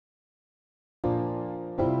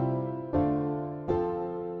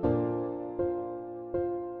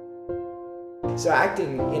So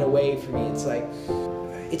acting, in a way, for me, it's like,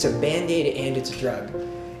 it's a Band-Aid and it's a drug.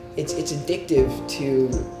 It's addictive to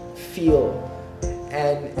feel,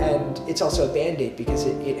 and it's also a Band-Aid because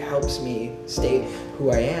it helps me stay who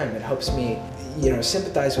I am. It helps me,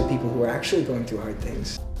 sympathize with people who are actually going through hard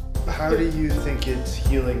things. How do you think it's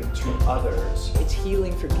healing to others? It's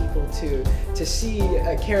healing for people to see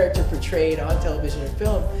a character portrayed on television or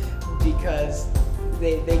film because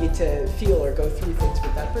they get to feel or go through things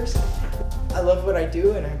with that person. I love what I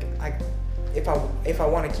do, and if I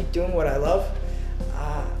want to keep doing what I love,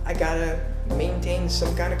 I gotta maintain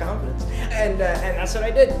some kind of confidence, and that's what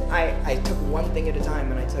I did. I took one thing at a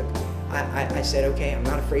time, and I said, okay, I'm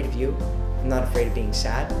not afraid of you. I'm not afraid of being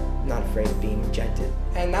sad. I'm not afraid of being rejected,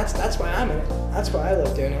 and that's why I'm in it. That's why I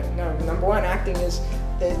love doing it. No, number one, acting is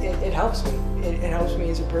it helps me. It helps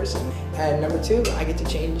me as a person, and number two, I get to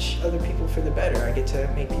change other people for the better. I get to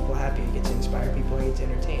make people happy. I get to inspire people. I get to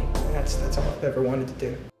entertain, and that's all I've ever wanted to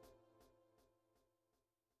do.